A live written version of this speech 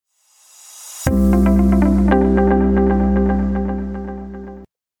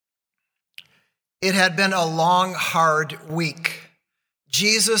It had been a long, hard week.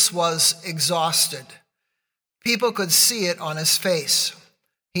 Jesus was exhausted. People could see it on his face.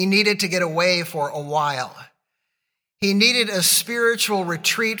 He needed to get away for a while. He needed a spiritual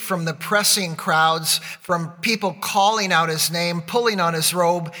retreat from the pressing crowds, from people calling out his name, pulling on his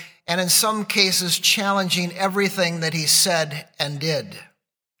robe, and in some cases challenging everything that he said and did.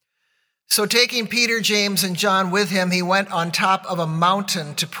 So taking Peter, James, and John with him, he went on top of a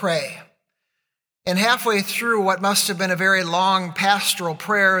mountain to pray. And halfway through what must have been a very long pastoral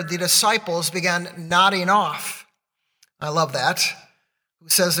prayer, the disciples began nodding off. I love that. Who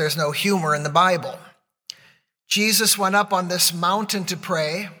says there's no humor in the Bible? Jesus went up on this mountain to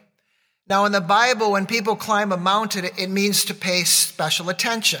pray. Now in the Bible, when people climb a mountain, it means to pay special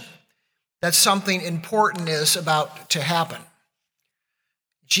attention. That something important is about to happen.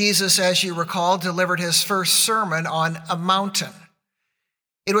 Jesus, as you recall, delivered his first sermon on a mountain.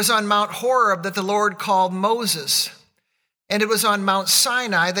 It was on Mount Horeb that the Lord called Moses, and it was on Mount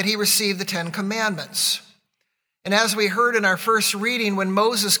Sinai that he received the 10 Commandments. And as we heard in our first reading, when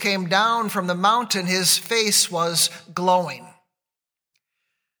Moses came down from the mountain, his face was glowing.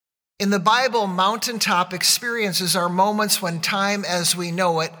 In the Bible, mountaintop experiences are moments when time as we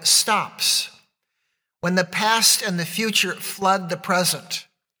know it stops, when the past and the future flood the present,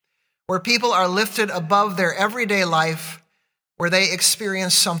 where people are lifted above their everyday life, where they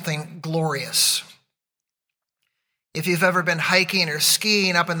experience something glorious. If you've ever been hiking or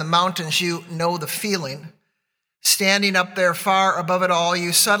skiing up in the mountains, you know the feeling. Standing up there far above it all,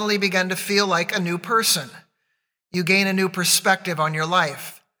 you suddenly begin to feel like a new person. You gain a new perspective on your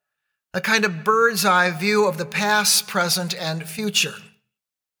life, a kind of bird's eye view of the past, present, and future.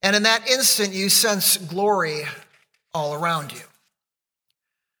 And in that instant, you sense glory all around you.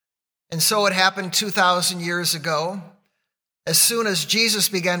 And so it happened 2,000 years ago. As soon as Jesus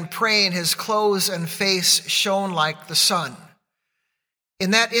began praying, his clothes and face shone like the sun. In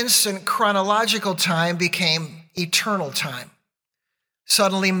that instant, chronological time became eternal time.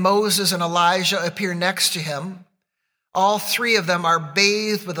 Suddenly, Moses and Elijah appear next to him. All three of them are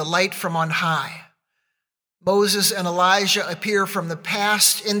bathed with a light from on high. Moses and Elijah appear from the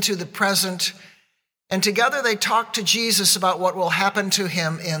past into the present, and together they talk to Jesus about what will happen to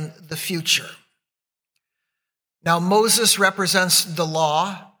him in the future. Now, Moses represents the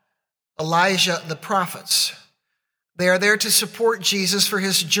law, Elijah the prophets. They are there to support Jesus for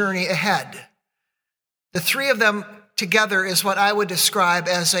his journey ahead. The three of them together is what I would describe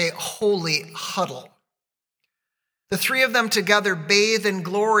as a holy huddle. The three of them together, bathed in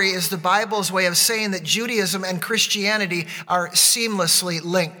glory, is the Bible's way of saying that Judaism and Christianity are seamlessly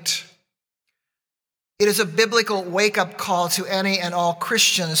linked. It is a biblical wake-up call to any and all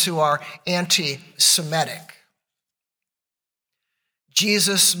Christians who are anti-Semitic.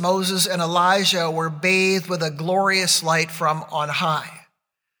 Jesus, Moses, and Elijah were bathed with a glorious light from on high.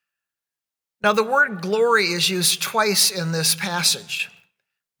 Now, the word glory is used twice in this passage,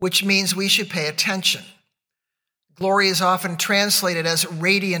 which means we should pay attention. Glory is often translated as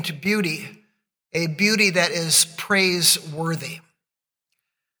radiant beauty, a beauty that is praiseworthy.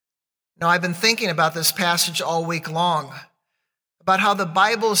 Now, I've been thinking about this passage all week long, about how the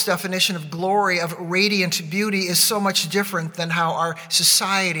Bible's definition of glory, of radiant beauty, is so much different than how our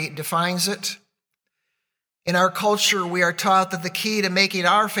society defines it. In our culture, we are taught that the key to making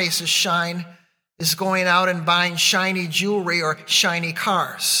our faces shine is going out and buying shiny jewelry or shiny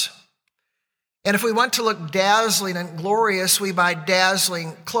cars. And if we want to look dazzling and glorious, we buy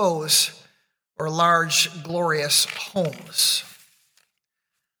dazzling clothes or large, glorious homes.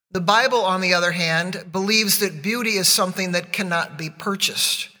 The Bible, on the other hand, believes that beauty is something that cannot be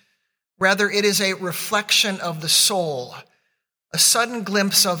purchased. Rather, it is a reflection of the soul, a sudden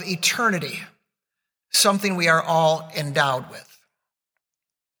glimpse of eternity, something we are all endowed with.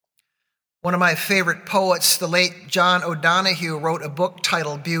 One of my favorite poets, the late John O'Donohue, wrote a book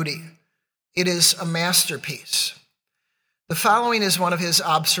titled Beauty. It is a masterpiece. The following is one of his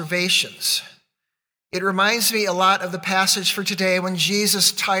observations. It reminds me a lot of the passage for today when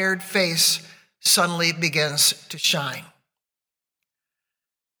Jesus' tired face suddenly begins to shine.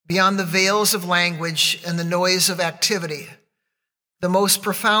 Beyond the veils of language and the noise of activity, the most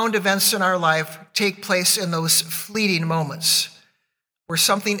profound events in our life take place in those fleeting moments where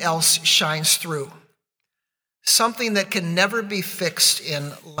something else shines through, something that can never be fixed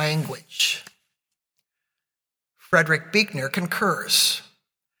in language. Frederick Buechner concurs.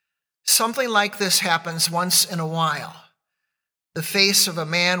 Something like this happens once in a while. The face of a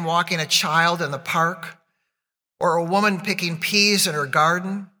man walking a child in the park, or a woman picking peas in her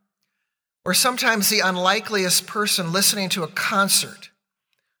garden, or sometimes the unlikeliest person listening to a concert,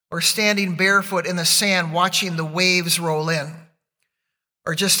 or standing barefoot in the sand watching the waves roll in,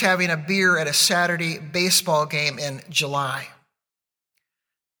 or just having a beer at a Saturday baseball game in July.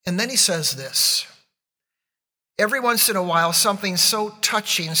 And then he says this: every once in a while, something so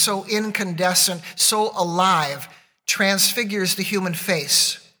touching, so incandescent, so alive transfigures the human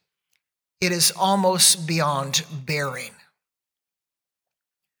face. It is almost beyond bearing.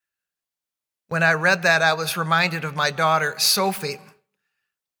 When I read that, I was reminded of my daughter, Sophie.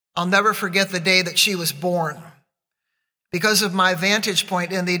 I'll never forget the day that she was born. Because of my vantage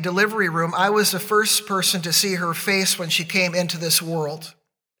point in the delivery room, I was the first person to see her face when she came into this world.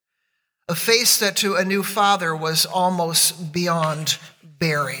 A face that to a new father was almost beyond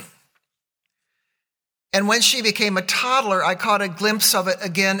bearing. And when she became a toddler, I caught a glimpse of it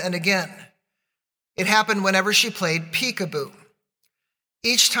again and again. It happened whenever she played peekaboo.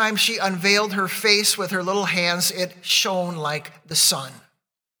 Each time she unveiled her face with her little hands, it shone like the sun.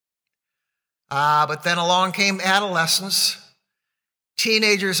 But then along came adolescence.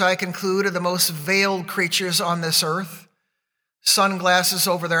 Teenagers, I conclude, are the most veiled creatures on this earth. Sunglasses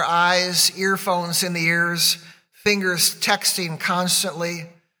over their eyes, earphones in the ears, fingers texting constantly.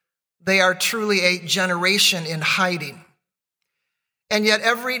 They are truly a generation in hiding. And yet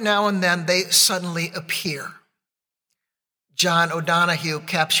every now and then they suddenly appear. John O'Donohue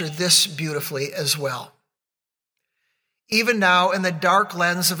captured this beautifully as well. Even now, in the dark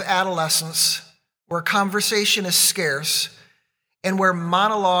lens of adolescence, where conversation is scarce and where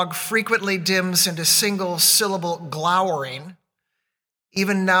monologue frequently dims into single-syllable glowering,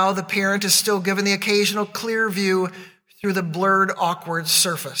 even now the parent is still given the occasional clear view through the blurred, awkward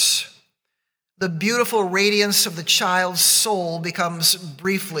surface. The beautiful radiance of the child's soul becomes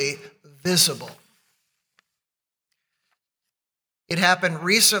briefly visible. It happened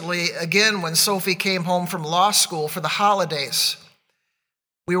recently again when Sophie came home from law school for the holidays.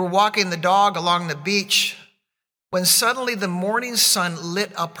 We were walking the dog along the beach when suddenly the morning sun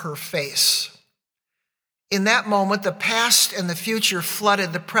lit up her face. In that moment, the past and the future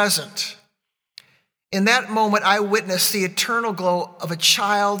flooded the present. In that moment, I witnessed the eternal glow of a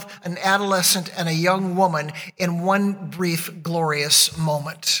child, an adolescent, and a young woman in one brief, glorious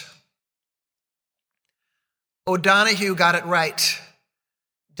moment. O'Donohue got it right.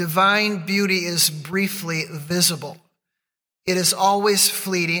 Divine beauty is briefly visible. It is always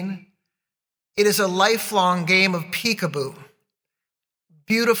fleeting. It is a lifelong game of peekaboo.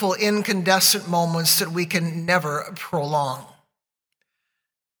 Beautiful incandescent moments that we can never prolong.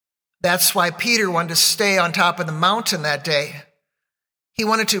 That's why Peter wanted to stay on top of the mountain that day. He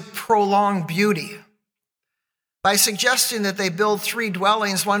wanted to prolong beauty. By suggesting that they build 3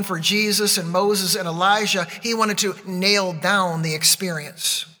 dwellings, one for Jesus and Moses and Elijah, he wanted to nail down the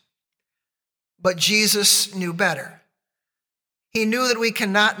experience. But Jesus knew better. He knew that we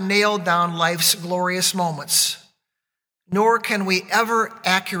cannot nail down life's glorious moments, nor can we ever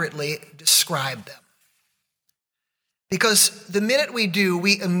accurately describe them. Because the minute we do,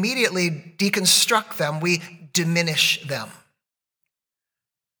 we immediately deconstruct them, we diminish them.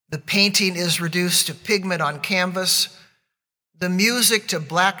 The painting is reduced to pigment on canvas, the music to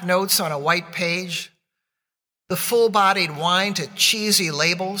black notes on a white page, the full-bodied wine to cheesy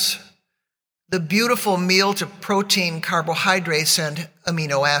labels, the beautiful meal to protein, carbohydrates, and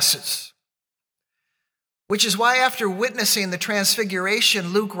amino acids. Which is why after witnessing the transfiguration,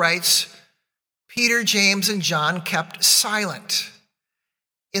 Luke writes, Peter, James, and John kept silent.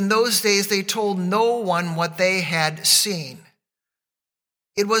 In those days, they told no one what they had seen.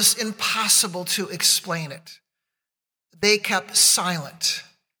 It was impossible to explain it. They kept silent.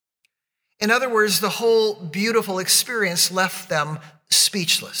 In other words, the whole beautiful experience left them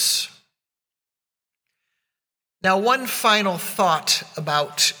speechless. Now, one final thought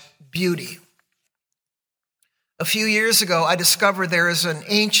about beauty. A few years ago, I discovered there is an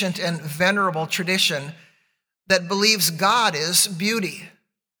ancient and venerable tradition that believes God is beauty,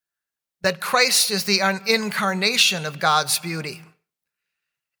 that Christ is the incarnation of God's beauty,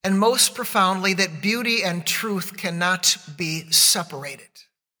 and most profoundly, that beauty and truth cannot be separated.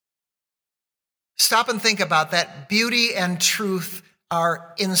 Stop and think about that. Beauty and truth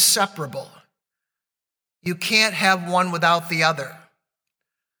are inseparable. You can't have one without the other.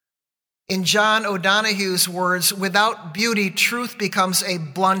 In John O'Donohue's words, without beauty, truth becomes a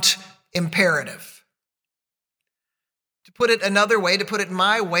blunt imperative. To put it another way, to put it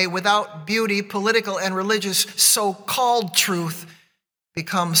my way, without beauty, political and religious so-called truth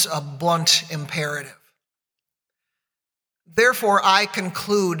becomes a blunt imperative. Therefore, I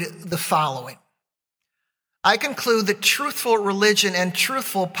conclude the following. I conclude that truthful religion and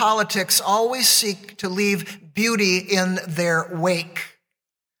truthful politics always seek to leave beauty in their wake.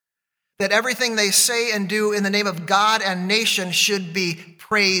 that everything they say and do in the name of God and nation should be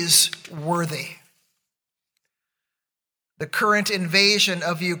praiseworthy. The current invasion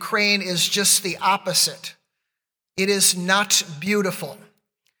of Ukraine is just the opposite. It is not beautiful.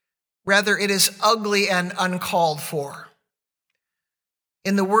 Rather, it is ugly and uncalled for.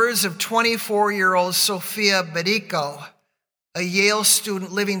 In the words of 24-year-old Sofia Bedico, a Yale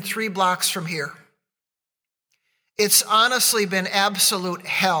student living 3 blocks from here, it's honestly been absolute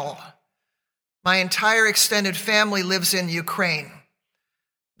hell. My entire extended family lives in Ukraine.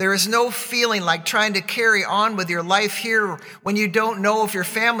 There is no feeling like trying to carry on with your life here when you don't know if your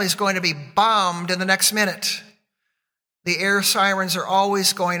family is going to be bombed in the next minute. The air sirens are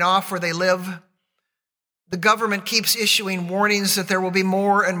always going off where they live. The government keeps issuing warnings that there will be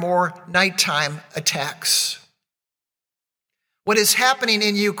more and more nighttime attacks. What is happening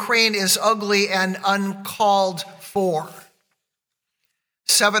in Ukraine is ugly and uncalled for.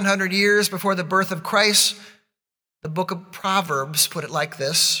 700 years before the birth of Christ, the book of Proverbs put it like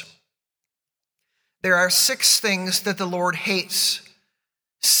this: there are 6 things that the Lord hates,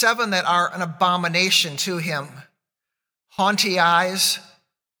 7 that are an abomination to him: haughty eyes,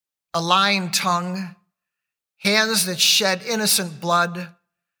 a lying tongue, hands that shed innocent blood,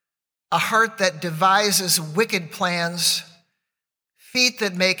 a heart that devises wicked plans, feet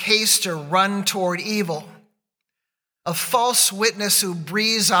that make haste to run toward evil, a false witness who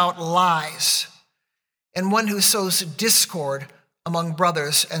breathes out lies, and one who sows discord among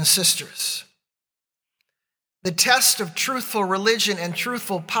brothers and sisters. The test of truthful religion and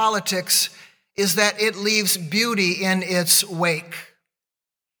truthful politics is that it leaves beauty in its wake.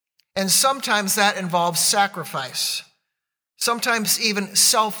 And sometimes that involves sacrifice, sometimes even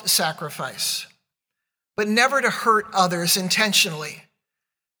self-sacrifice, but never to hurt others intentionally,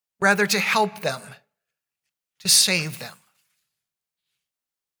 rather to help them, to save them.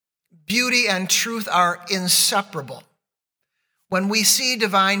 Beauty and truth are inseparable. When we see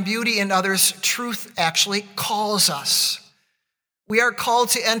divine beauty in others, truth actually calls us. We are called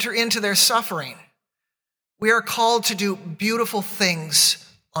to enter into their suffering. We are called to do beautiful things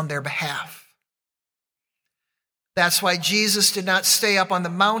on their behalf. That's why Jesus did not stay up on the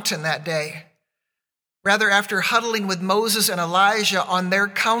mountain that day. Rather, after huddling with Moses and Elijah on their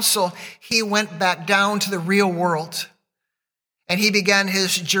counsel, he went back down to the real world, and he began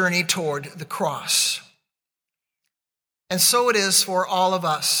his journey toward the cross. And so it is for all of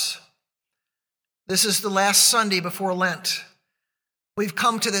us. This is the last Sunday before Lent. We've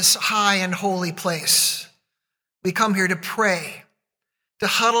come to this high and holy place. We come here to pray, to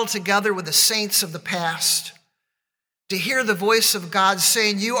huddle together with the saints of the past, to hear the voice of God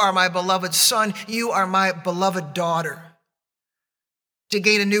saying, "You are my beloved son, you are my beloved daughter," to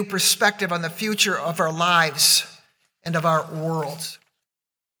gain a new perspective on the future of our lives and of our world.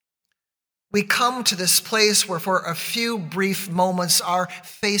 We come to this place where for a few brief moments our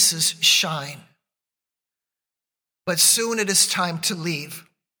faces shine. But soon it is time to leave.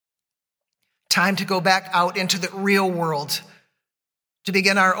 Time to go back out into the real world, to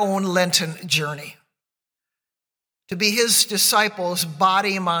begin our own Lenten journey. To be his disciples,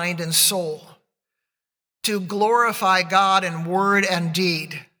 body, mind, and soul. To glorify God in word and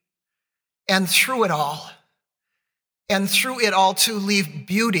deed. And through it all to leave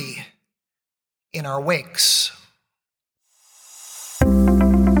beauty in our wakes.